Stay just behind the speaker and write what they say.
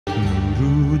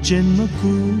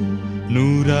ಜನ್ಮಕ್ಕೂ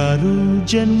ನೂರಾರು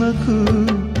ಜನ್ಮಕ್ಕೂ.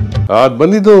 ಅದು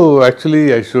ಬಂದಿದ್ದು ಆ್ಯಕ್ಚುಲಿ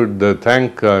ಐ ಶುಡ್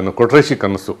ಥ್ಯಾಂಕ್ ಕೊಟ್ರೇಶಿ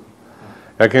ಕನಸು.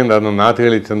 ಯಾಕೆಂದ್ರೆ ಅದನ್ನು ನಾತ್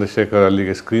ಹೇಳಿ ಚಂದ್ರಶೇಖರ್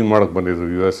ಅಲ್ಲಿಗೆ ಸ್ಕ್ರೀನ್ ಮಾಡೋಕ್ಕೆ ಬಂದಿದ್ರು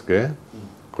US-ಗೆ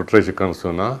ಕೊಟ್ರೇಶಿ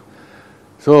ಕನಸುನ.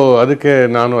 ಸೊ ಅದಕ್ಕೆ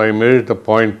ನಾನು I made it a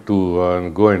point to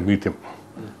go and meet him.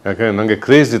 ಯಾಕೆಂದರೆ ನನಗೆ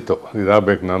ಕ್ರೇಜ್ ಇತ್ತು,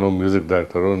 ಇದಾಗಬೇಕು ನಾನು ಮ್ಯೂಸಿಕ್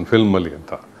ಡೈರೆಕ್ಟರು ಒಂದು ಫಿಲ್ಮಲ್ಲಿ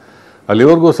ಅಂತ.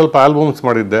 ಅಲ್ಲಿವರೆಗೂ ಸ್ವಲ್ಪ ಆಲ್ಬಮ್ಸ್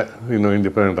ಮಾಡಿದ್ದೆ,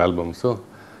 ಇಂಡಿಪೆಂಡೆಂಟ್ ಆಲ್ಬಮ್ಸು.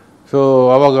 ಸೊ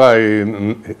ಆವಾಗ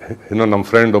ನಮ್ಮ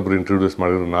ಫ್ರೆಂಡ್ ಒಬ್ಬರು ಇಂಟ್ರೊಡ್ಯೂಸ್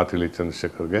ಮಾಡಿದ್ರು ನಾತ್ ಹೇಳಿ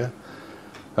ಚಂದ್ರಶೇಖರ್ಗೆ.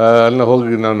 ಅಲ್ಲಿನ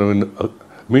ಹೋಗಿ ನಾನು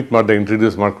ಮೀಟ್ ಮಾಡಿದೆ,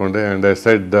 ಇಂಟ್ರೊಡ್ಯೂಸ್ ಮಾಡಿಕೊಂಡೆ. ಆ್ಯಂಡ್ ಐ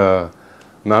ಸೆಡ್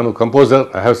ನಾನು composer,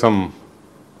 I have some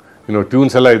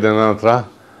tunes ಎಲ್ಲ ಇದೆ ನನ್ನ ಹತ್ರ,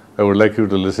 I would like you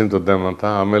to listen to them ಅಂತ.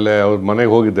 ಆಮೇಲೆ ಅವ್ರ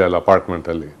ಮನೆಗೆ ಹೋಗಿದ್ದೆ ಅಲ್ಲ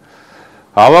ಅಪಾರ್ಟ್ಮೆಂಟಲ್ಲಿ.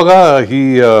 ಆವಾಗ he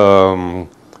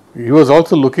was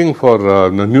also looking for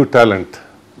new talent,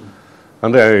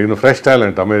 ಅಂದರೆ ಫ್ರೆಶ್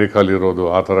ಟ್ಯಾಲೆಂಟ್ ಅಮೇರಿಕಾಲಿರೋದು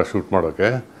ಆ ಥರ ಶೂಟ್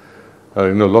ಮಾಡೋಕ್ಕೆ.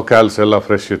 ಲೊಕ್ಯಾಲ್ಸ್ ಎಲ್ಲ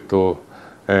ಫ್ರೆಶ್ ಇತ್ತು.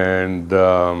 ಆ್ಯಂಡ್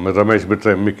ರಮೇಶ್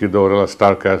ಬಿಟ್ಟರೆ ಮಿಕ್ಕಿದ್ದವರೆಲ್ಲ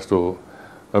ಸ್ಟಾರ್ ಕ್ಯಾಸ್ಟು,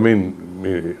 ಐ ಮೀನ್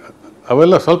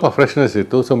ಅವೆಲ್ಲ ಸ್ವಲ್ಪ ಫ್ರೆಶ್ನೆಸ್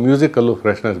ಇತ್ತು. ಸೊ ಮ್ಯೂಸಿಕಲ್ಲೂ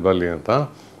ಫ್ರೆಶ್ನೆಸ್ ಬರಲಿ ಅಂತ.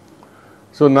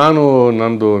 ಸೊ ನಾನು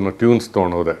ನಂದು ಟ್ಯೂನ್ಸ್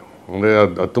ತೊಗೊಂಡೋದೆ. ಅಂದರೆ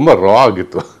ಅದು ತುಂಬ ರಾ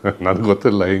ಆಗಿತ್ತು, ನನಗೆ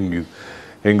ಗೊತ್ತಿಲ್ಲ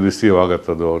ಹೆಂಗೆ ರಿಸೀವ್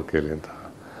ಆಗತ್ತದು ಅವ್ರ ಕೈಲಿ ಅಂತ.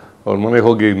 ಅವ್ರ ಮನೆಗೆ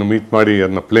ಹೋಗಿ ಮೀಟ್ ಮಾಡಿ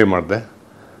ಅದನ್ನ ಪ್ಲೇ ಮಾಡಿದೆ.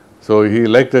 ಸೊ ಹಿ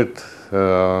ಲೈಕ್ ದಟ್,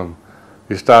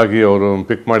 ಇಷ್ಟ ಆಗಿ ಅವರು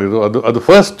ಪಿಕ್ ಮಾಡಿದ್ರು. ಅದು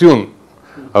ಫಸ್ಟ್ ಟ್ಯೂನ್.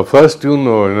 ಆ ಫಸ್ಟ್ ಟ್ಯೂನ್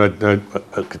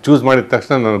ಚೂಸ್ ಮಾಡಿದ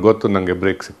ತಕ್ಷಣ ನನಗೆ ಗೊತ್ತು ನನಗೆ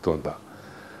ಬ್ರೇಕ್ ಸಿಕ್ತು ಅಂತ.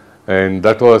 And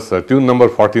that was tune number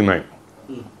 49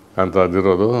 ಅಂತ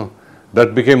ಅದಿರೋದು.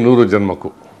 ದಟ್ ಬಿಕೇಮ್ 100 ಜನ್ಮಕ್ಕೂ.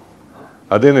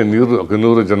 ಅದೇನೇ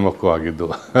 100 ಜನ್ಮಕ್ಕೂ ಆಗಿದ್ದು.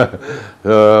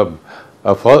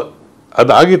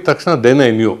 ಅದಾಗಿದ್ದ ತಕ್ಷಣ then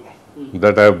I knew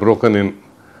that I have broken in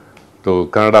to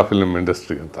Kannada film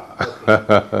industry ಅಂತ.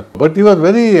 But he was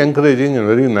very encouraging and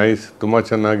very nice. ತುಂಬ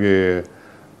ಚೆನ್ನಾಗಿ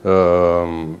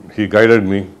ಹಿ guided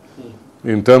me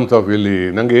in terms of ಇಲ್ಲಿ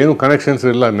ನನಗೆ ಏನು ಕನೆಕ್ಷನ್ಸ್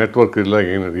ಇಲ್ಲ, ನೆಟ್ವರ್ಕ್ ಇಲ್ಲ,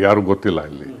 ಏನು ಯಾರು ಗೊತ್ತಿಲ್ಲ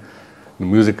ಇಲ್ಲಿ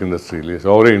ಮ್ಯೂಸಿಕ್ ಇಂಡಸ್ಟ್ರಿಯಲ್ಲಿ. ಸೊ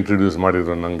ಅವರೇ ಇಂಟ್ರೊಡ್ಯೂಸ್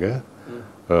ಮಾಡಿದ್ರು ನನಗೆ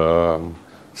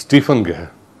ಸ್ಟೀಫನ್ಗೆ.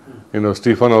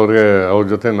 ಸ್ಟೀಫನ್ ಅವ್ರ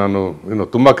ಜೊತೆ ನಾನು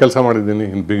ತುಂಬ ಕೆಲಸ ಮಾಡಿದ್ದೀನಿ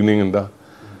ಬಿಗಿನಿಂಗಿಂದ,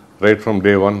 ರೈಟ್ ಫ್ರಮ್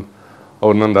ಡೇ ಒನ್.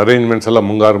 ಅವ್ರು ನಂದು ಅರೇಂಜ್ಮೆಂಟ್ಸ್ ಎಲ್ಲ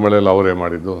ಮುಂಗಾರು ಮಳೆಲ್ಲ ಅವರೇ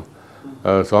ಮಾಡಿದ್ದು.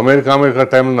 ಸೊ ಅಮೇರಿಕಾ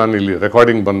ಟೈಮಲ್ಲಿ ನಾನು ಇಲ್ಲಿ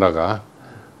ರೆಕಾರ್ಡಿಂಗ್ ಬಂದಾಗ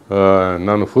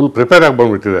ನಾನು ಫುಲ್ ಪ್ರಿಪೇರ್ ಆಗಿ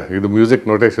ಬಂದುಬಿಟ್ಟಿದೆ, ಇದು ಮ್ಯೂಸಿಕ್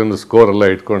ನೋಟೇಷನ್ ಸ್ಕೋರ್ ಎಲ್ಲ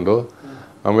ಇಟ್ಕೊಂಡು.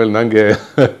 ಆಮೇಲೆ ನನಗೆ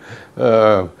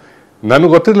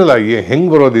ಗೊತ್ತಿರಲಿಲ್ಲ ಹೆಂಗೆ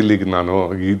ಬರೋದು ಇಲ್ಲಿಗೆ, ನಾನು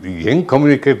ಹೆಂಗೆ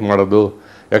ಕಮ್ಯುನಿಕೇಟ್ ಮಾಡೋದು.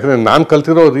 ಯಾಕಂದರೆ ನಾನು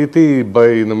ಕಲ್ತಿರೋ ರೀತಿ by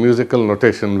musical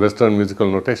notation, western musical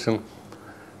notation.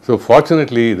 So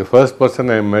fortunately the first person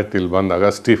I met ಇಲ್ಲಿ ಬಂದಾಗ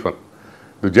ಸ್ಟೀಫನ್,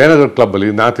 ಇದು ಜಯನಗರ್ ಕ್ಲಬ್ಬಲ್ಲಿ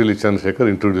ನಾತ್ ಹೇಳಿ ಚಂದ್ರಶೇಖರ್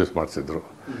ಇಂಟ್ರೊಡ್ಯೂಸ್ ಮಾಡಿಸಿದ್ರು.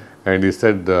 And he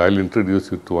said I will introduce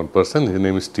you to one person, his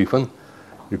name is Stephen,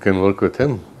 you can work with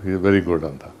him, he is very good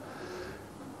ಅಂತ.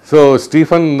 So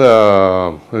Stephen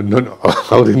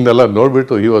ಅವರಿಂದೆಲ್ಲ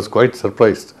ನೋಡಿಬಿಟ್ಟು he was quite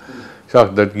surprised,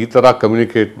 shock that ಈ ಥರ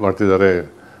communicate ಮಾಡ್ತಿದ್ದಾರೆ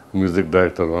music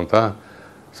director ಅಂತ.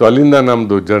 So ಅಲ್ಲಿಂದ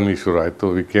ನಮ್ಮದು journey ಶುರು ಆಯಿತು.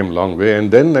 We came long way. And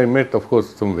then I met of course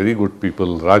some very good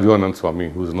people. Rajananda Swami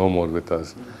who is no more with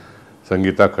us,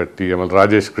 ಸಂಗೀತ ಕಟ್ಟಿ, ಆಮೇಲೆ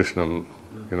ರಾಜೇಶ್ ಕೃಷ್ಣನ್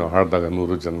ಹಾಡಿದಾಗ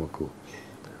 100 ಜನ್ಮಕ್ಕೂ.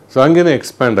 ಸೊ ಹಂಗೇನೆ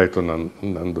ಎಕ್ಸ್ಪ್ಯಾಂಡ್ ಆಯಿತು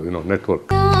ನಂದು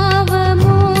ನೆಟ್ವರ್ಕ್.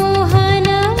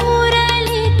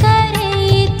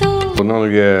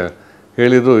 ನನಗೆ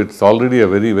ಹೇಳಿದರು it's already a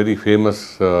very very famous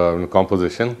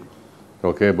composition,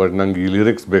 okay, but ನಂಗೆ ಈ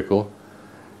ಲಿರಿಕ್ಸ್ ಬೇಕು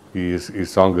ಈ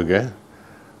ಸಾಂಗ್ಗೆ,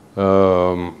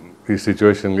 ಈ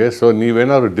ಸಿಚುವೇಶನ್ಗೆ. ಸೊ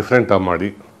ನೀವೇನಾದ್ರು ಡಿಫ್ರೆಂಟಾಗಿ ಮಾಡಿ,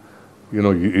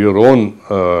 your own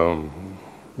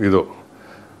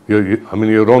I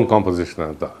mean your own composition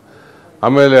ಅಂತ.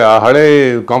 ಆಮೇಲೆ ಆ ಹಳೆ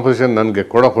ಕಾಂಪೋಸಿಷನ್ ನನಗೆ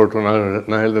ಕೊಟ್ಟರು.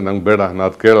 ನಾನು ಹೇಳಿದೆ ನಂಗೆ ಬೇಡ, ನಾನು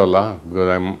ಅದು ಕೇಳೋಲ್ಲ, because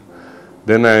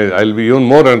then I will be even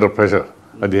more under pressure,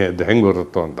 ಅದು ಹೆಂಗೆ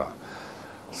ಬರುತ್ತೋ ಅಂತ.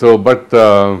 So but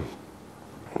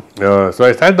so I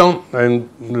sat down and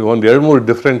ಒಂದು 2-3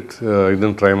 ಡಿಫ್ರೆಂಟ್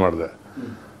ಇದನ್ನು ಟ್ರೈ ಮಾಡಿದೆ.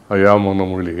 ಯಾವ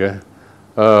ಮೊನಮುರಳಿಗೆ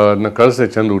ಅದನ್ನ ಕಳಿಸಿದೆ,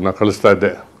 ಚಂದ್ರಗೆ ಕಳಿಸ್ತಾ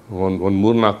ಇದ್ದೆ. ಒಂದು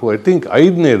 3-4 ಐ ಥಿಂಕ್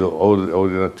 5ನೇದು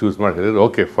ಅವ್ರನ್ನ ಚೂಸ್ ಮಾಡಿ ಹೇಳಿದ್ರು,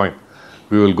 okay fine,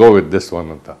 we will go with this one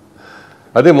ಅಂತ.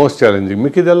 ಅದೇ ಮೋಸ್ಟ್ ಚಾಲೆಂಜಿಂಗ್.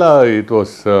 ಮಿಕ್ಕಿದೆಲ್ಲ ಇಟ್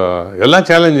ವಾಸ್ ಎಲ್ಲ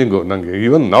ಚಾಲೆಂಜಿಂಗು ನನಗೆ.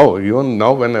 Even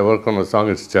now when I work on a song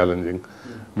it's challenging,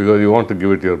 because you want to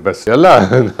give it your best.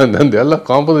 ನಂದೆಲ್ಲ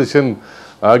composition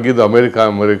ಆಗಿದ್ದು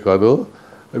ಅಮೇರಿಕಾದು,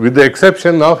 with the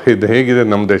exception of ಇದು ಹೇಗಿದೆ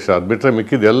ನಮ್ಮ ದೇಶ, ಅದು ಬಿಟ್ಟರೆ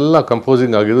ಮಿಕ್ಕಿದೆಲ್ಲ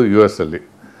ಕಂಪೋಸಿಂಗ್ ಆಗಿದ್ದು US ಅಲ್ಲಿ.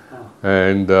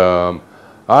 ಆ್ಯಂಡ್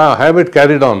ಆ ಹ್ಯಾಬಿಟ್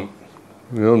ಕ್ಯಾರಿಡ್ ಆನ್.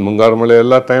 ಮುಂಗಾರು ಮಳೆ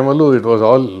ಎಲ್ಲ ಟೈಮಲ್ಲೂ it was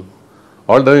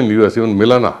all done in US. ಇವನ್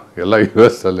ಮಿಲನ ಎಲ್ಲ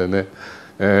US ಅಲ್ಲೇ.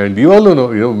 ಆ್ಯಂಡ್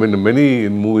ಇವಾಗಲೂ many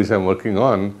movies I am working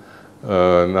on,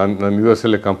 ನಾನು US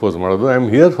ಅಲ್ಲೇ ಕಂಪೋಸ್ ಮಾಡೋದು. I am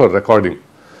here for recording.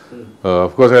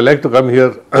 Of course I like to come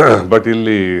here, but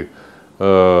ಇಲ್ಲಿ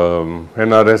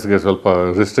NRSಗೆ ಸ್ವಲ್ಪ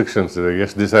ರಿಸ್ಟ್ರಿಕ್ಷನ್ಸ್ ಇದೆ,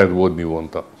 ಎಷ್ಟು ದಿವಸ ಇರ್ಬೋದು ನೀವು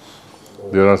ಅಂತ.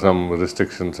 there are some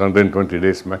restrictions, 120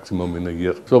 days maximum in a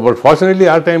year. So but fortunately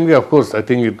ಆ ಟೈಮ್ಗೆ of course I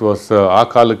think it was ಆ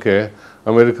ಕಾಲಕ್ಕೆ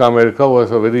America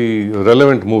was a very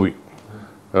relevant movie.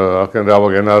 ಯಾಕೆಂದರೆ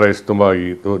ಅವಾಗ NRIs ತುಂಬ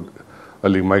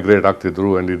ಅಲ್ಲಿ ಮೈಗ್ರೇಟ್ ಆಗ್ತಿದ್ರು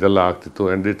ಆ್ಯಂಡ್ ಇದೆಲ್ಲ ಆಗ್ತಿತ್ತು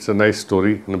and it's a nice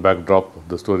story in back drop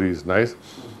the story is nice.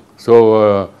 So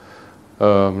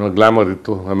glamour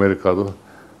ಇತ್ತು ಅಮೇರಿಕಾದು,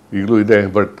 ಈಗಲೂ ಇದೆ,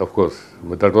 but of course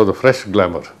that was a fresh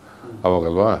glamour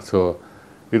ಅವಾಗಲ್ವಾ. So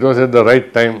it was at the right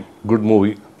time, good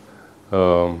movie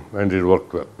and it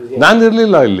work well. ನಾನು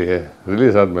ಇರಲಿಲ್ಲ ಇಲ್ಲಿ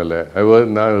release ಆದಮೇಲೆ.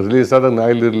 ನಾನು release ಆದಾಗ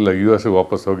ನಾನು ಇಲ್ಲಿರಲಿಲ್ಲ, US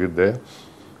ವಾಪಸ್ ಹೋಗಿದ್ದೆ.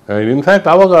 ಇನ್ಫ್ಯಾಕ್ಟ್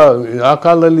ಆವಾಗ ಆ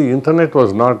ಕಾಲದಲ್ಲಿ internet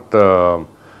was not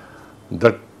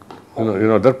that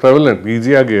that ಪ್ರೆವಲೆಂಟ್,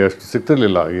 ಈಸಿಯಾಗಿ ಅಷ್ಟು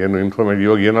ಸಿಗ್ತಿರ್ಲಿಲ್ಲ ಏನು ಇನ್ಫಾರ್ಮೇಷನ್.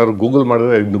 ಇವಾಗ ಏನಾದ್ರು ಗೂಗಲ್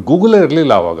ಮಾಡಿದ್ರೆ ಗೂಗಲೇ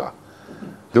ಇರಲಿಲ್ಲ ಆವಾಗ.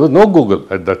 There was no Google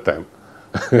at that time.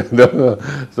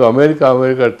 So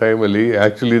America ಟೈಮಲ್ಲಿ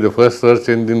actually the first search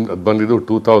engine ಅದು ಬಂದಿದ್ದು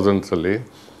 2000s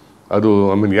ಅದು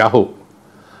ಯಾಹೂ,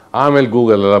 ಆಮೇಲೆ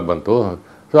ಗೂಗಲ್ ಎಲ್ಲ ಬಂತು.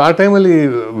 ಸೊ ಆ ಟೈಮಲ್ಲಿ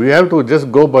we have to just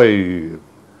go by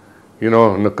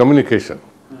communication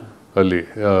ಅಲ್ಲಿ.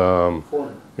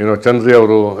 ಚಂದ್ರಿ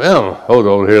ಅವರು ಹೌದು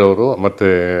ಅವ್ರು ಹೇಳೋರು, ಮತ್ತು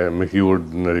he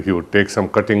would take some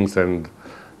cuttings and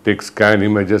take scan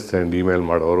images and email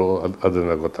ಮಾಡೋರು,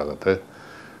 ಅದನ್ನು ಗೊತ್ತಾಗುತ್ತೆ.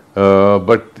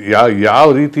 ಬಟ್ ಯಾವ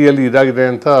ರೀತಿಯಲ್ಲಿ ಇದಾಗಿದೆ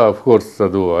ಅಂತ ಅಫ್ಕೋರ್ಸ್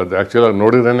ಅದು ಆ್ಯಕ್ಚುಲಾಗಿ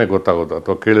ನೋಡಿದ್ರೇ ಗೊತ್ತಾಗೋದು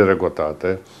ಅಥವಾ ಕೇಳಿದ್ರೆ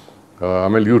ಗೊತ್ತಾಗುತ್ತೆ.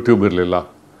 ಆಮೇಲೆ ಯೂಟ್ಯೂಬ್ ಇರಲಿಲ್ಲ,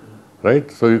 right?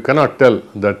 So you cannot tell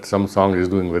that some song is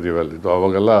doing very well. ಇದು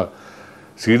ಅವಾಗೆಲ್ಲ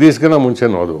CDಸ್ಗಿನ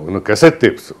ಮುಂಚೆನೂ ಅದು ಕೆಸೆಟ್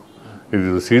ಟೇಪ್ಸು,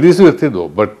 ಇದು CDಸು ಇರ್ತಿದ್ವು,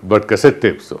 but KSET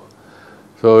ಟೇಪ್ಸು.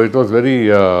 So it was very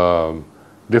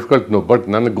difficult. But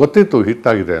ನನಗೆ ಗೊತ್ತಿತ್ತು ಹಿಟ್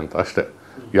ಆಗಿದೆ ಅಂತ ಅಷ್ಟೇ.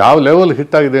 ಯಾವ ಲೆವೆಲ್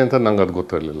ಹಿಟ್ ಆಗಿದೆ ಅಂತ ನಂಗೆ ಅದು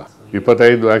ಗೊತ್ತಿರಲಿಲ್ಲ.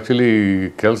 25 ಆ್ಯಕ್ಚುಲಿ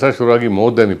ಕೆಲಸ ಶುರುವಾಗಿ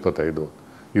ಮೋರ್ ದೆನ್ 27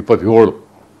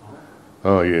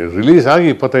 ರಿಲೀಸ್ ಆಗಿ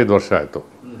 25 ವರ್ಷ ಆಯಿತು.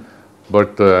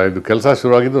 ಬಟ್ ಇದು ಕೆಲಸ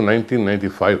ಶುರುವಾಗಿದ್ದು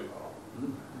 1995.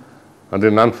 ಅಂದರೆ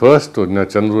ನಾನು ಫಸ್ಟ್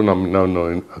ಚಂದ್ರು ನಾನು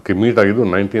ಮೀಟ್ ಆಗಿದ್ದು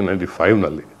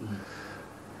 1995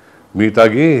 ಮೀಟ್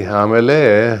ಆಗಿ, ಆಮೇಲೆ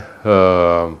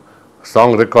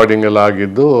ಸಾಂಗ್ ರೆಕಾರ್ಡಿಂಗ್ ಎಲ್ಲ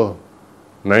ಆಗಿದ್ದು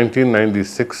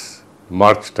 1996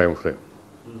 ಮಾರ್ಚ್ ಟೈಮ್ ಫ್ರೇಮ್.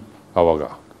 ಆವಾಗ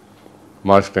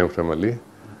ಮಾರ್ಚ್ ಟೈಮ್ ಫ್ರೇಮಲ್ಲಿ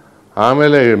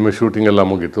ಆಮೇಲೆ ಶೂಟಿಂಗ್ ಎಲ್ಲ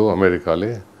ಮುಗೀತು ಅಮೇರಿಕಾಲಿ.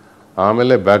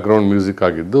 ಆಮೇಲೆ ಬ್ಯಾಕ್ಗ್ರೌಂಡ್ ಮ್ಯೂಸಿಕ್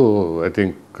ಆಗಿದ್ದು I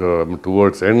think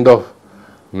towards end of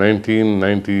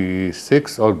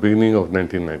 1996 R beginning of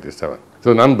 1997. So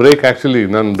ನನ್ನ ಬ್ರೇಕ್ ಆ್ಯಕ್ಚುಲಿ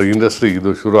ನಂದು ಇಂಡಸ್ಟ್ರಿ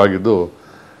ಇದು ಶುರು ಆಗಿದ್ದು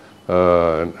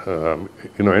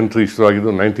ಎಂಟ್ರಿ ಶುರು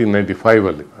ಆಗಿದ್ದು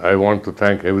 1995. I want to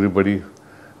thank everybody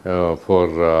for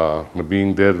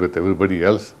being there with everybody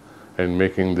else and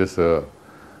making this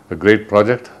a great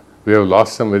project. We have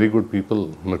lost some very good people,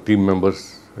 team members.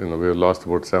 We have lost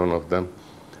about 7 of them.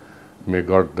 May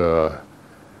God,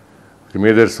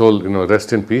 may their soul,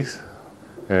 rest in peace.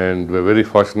 And we're very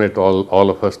fortunate, all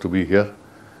of us, to be here.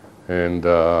 And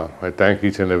I thank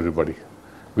each and everybody,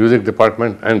 music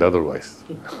department and otherwise.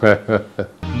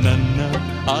 ನನ್ನ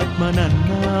ಆತ್ಮ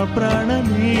ನನ್ನ ಪ್ರಾಣ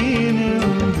ನೀನೆ